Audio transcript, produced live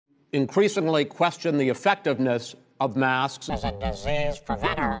increasingly question the effectiveness of masks as a disease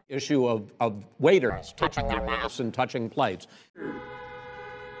preventer issue of waiters touching their masks and touching plates.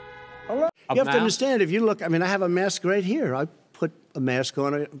 You have to understand, if you look, I mean, I have a mask right here. I put a mask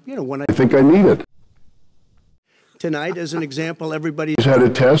on, when I think I need it. Tonight, as an example, everybody's had a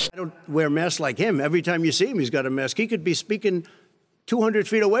test. I don't wear masks like him. Every time you see him, he's got a mask. He could be speaking 200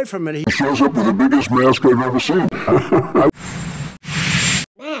 feet away from it. He shows up with the biggest mask I've ever seen.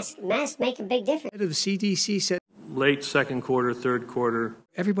 Masks make a big difference. The CDC said late second quarter, third quarter.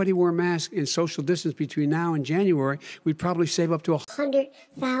 Everybody wore masks and social distance between now and January. We'd probably save up to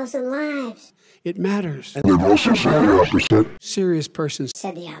 100,000 lives. It matters. And they've also said the opposite. Serious persons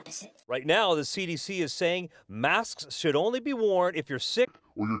said the opposite. Right now, the CDC is saying masks should only be worn if you're sick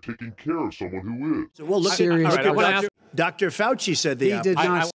or you're taking care of someone who is. Well, look Serious. at Dr. Fauci said the opposite. He did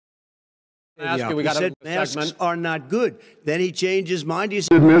not. He said masks are not good. Then he changed his mind. He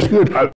said masks good.